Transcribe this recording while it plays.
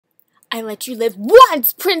I let you live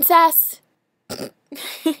once, princess!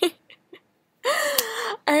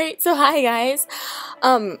 Alright, so hi guys.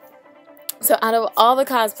 So out of all the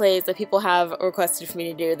cosplays that people have requested for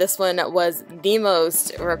me to do, this one was the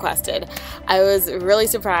most requested. I was really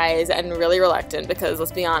surprised and really reluctant because,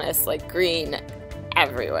 let's be honest, like, green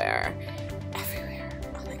everywhere. Everywhere.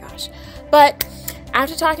 Oh my gosh. But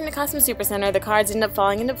after talking to Costume SuperCenter, the cards ended up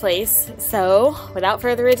falling into place. So, without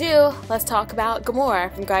further ado, let's talk about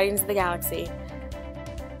Gamora from Guardians of the Galaxy.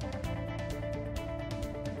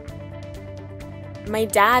 My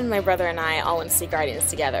dad, my brother, and I all went to see Guardians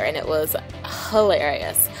together, and it was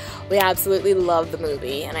hilarious. We absolutely loved the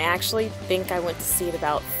movie, and I actually think I went to see it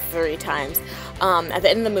about 3 times. At the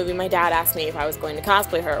end of the movie, my dad asked me if I was going to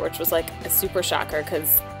cosplay her, which was like a super shocker,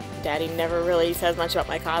 because Daddy never really says much about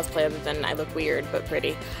my cosplay other than I look weird but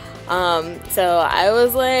pretty. So I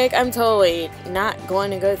was like, I'm totally not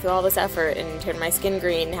going to go through all this effort and turn my skin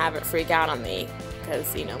green and have it freak out on me,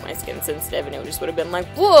 because, you know, my skin's sensitive, and it just would have been like,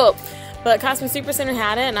 whoa! But Costume SuperCenter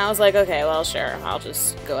had it, and I was like, okay, well, sure, I'll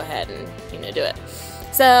just go ahead and, you know, do it.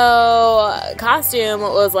 So, costume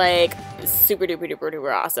was, like, super duper duper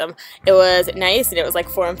duper awesome. It was nice, and it was, like,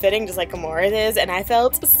 form-fitting, just like Gamora's is, and I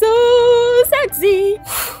felt so sexy!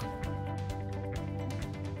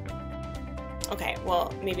 Okay,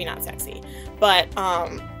 well, maybe not sexy, but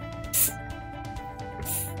I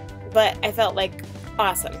felt, like,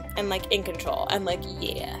 awesome, and, like, in control, and, like,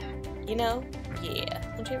 yeah, you know? Yeah.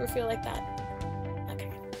 Don't you ever feel like that? Okay.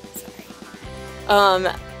 Sorry.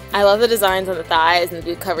 I love the designs on the thighs, and the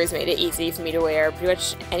boot covers made it easy for me to wear pretty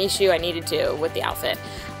much any shoe I needed to with the outfit.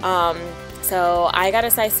 So I got a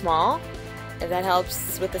size small, if that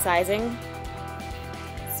helps with the sizing.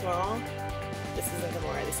 Small. This isn't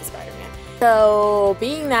Gamora, this is Spider-Man. So,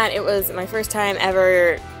 being that it was my first time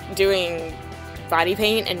ever doing body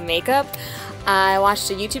paint and makeup, I watched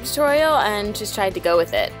a YouTube tutorial and just tried to go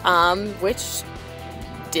with it, which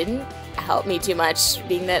didn't help me too much,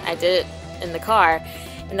 being that I did it in the car,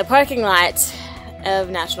 in the parking lot of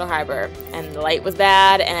National Harbor, and the light was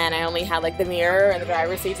bad, and I only had like the mirror and the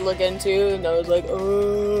driver's seat to look into, and I was like, oh.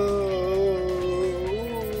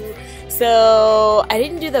 So I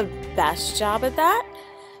didn't do the best job at that,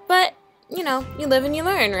 but you know, you live and you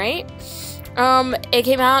learn, right? It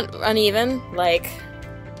came out uneven, like,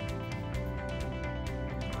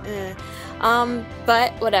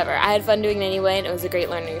 but whatever. I had fun doing it anyway, and it was a great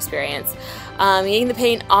learning experience. Getting the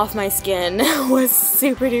paint off my skin was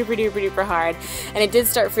super duper duper duper hard, and it did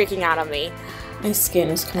start freaking out on me. My skin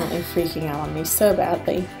is currently freaking out on me so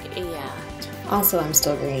badly. Yeah. Also, I'm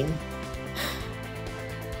still green.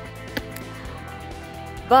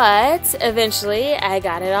 But eventually, I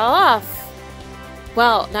got it all off.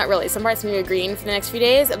 Well, not really. Some parts of me were green for the next few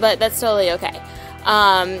days, but that's totally okay.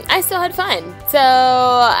 I still had fun. So,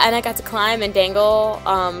 and I got to climb and dangle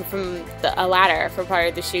from a ladder for part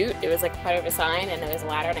of the shoot. It was like part of a sign, and there was a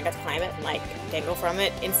ladder, and I got to climb it and like dangle from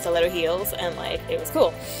it in stiletto heels, and like it was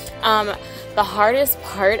cool. The hardest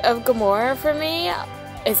part of Gamora for me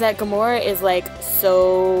is that Gamora is like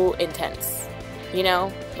so intense. You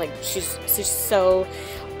know, like she's so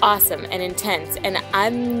awesome and intense, and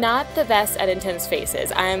I'm not the best at intense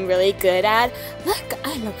faces. I'm really good at, look,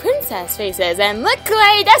 I'm a princess faces, and look,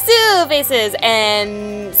 Kawaii faces,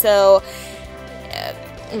 and so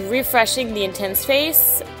refreshing the intense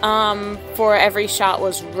face for every shot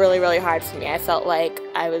was really, really hard for me. I felt like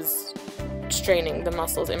I was straining the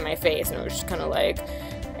muscles in my face, and it was just kind of like,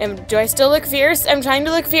 do I still look fierce? I'm trying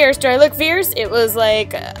to look fierce. Do I look fierce? It was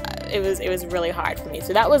like, it was really hard for me.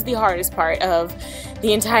 So that was the hardest part of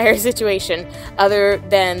the entire situation, other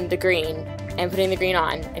than the green and putting the green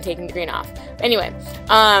on and taking the green off. Anyway,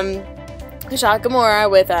 I shot Gamora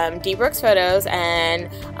with D. Brooks Photos and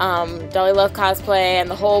Dolly Love Cosplay and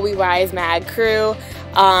the whole We Rise Mag crew.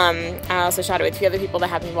 I also shot it with 3 other people that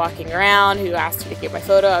have been walking around who asked me to get my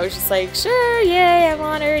photo. I was just like, sure, yay, I'm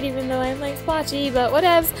honored, even though I'm like splotchy, but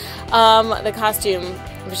whatevs. The costume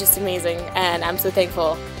was just amazing, and I'm so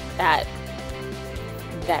thankful that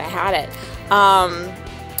I had it.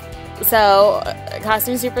 So,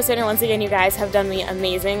 Costume SuperCenter, once again, you guys have done me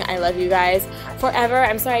amazing. I love you guys forever.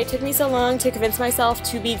 I'm sorry it took me so long to convince myself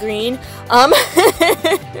to be green.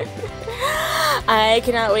 I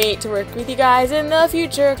cannot wait to work with you guys in the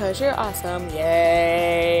future, because you're awesome.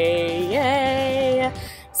 Yay! Yay!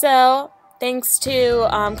 So, thanks to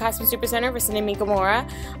Costume SuperCenter for sending me Gamora.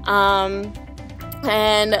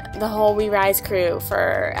 And the whole We Rise crew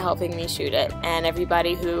for helping me shoot it, and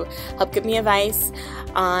everybody who helped give me advice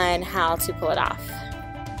on how to pull it off.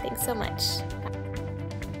 Thanks so much.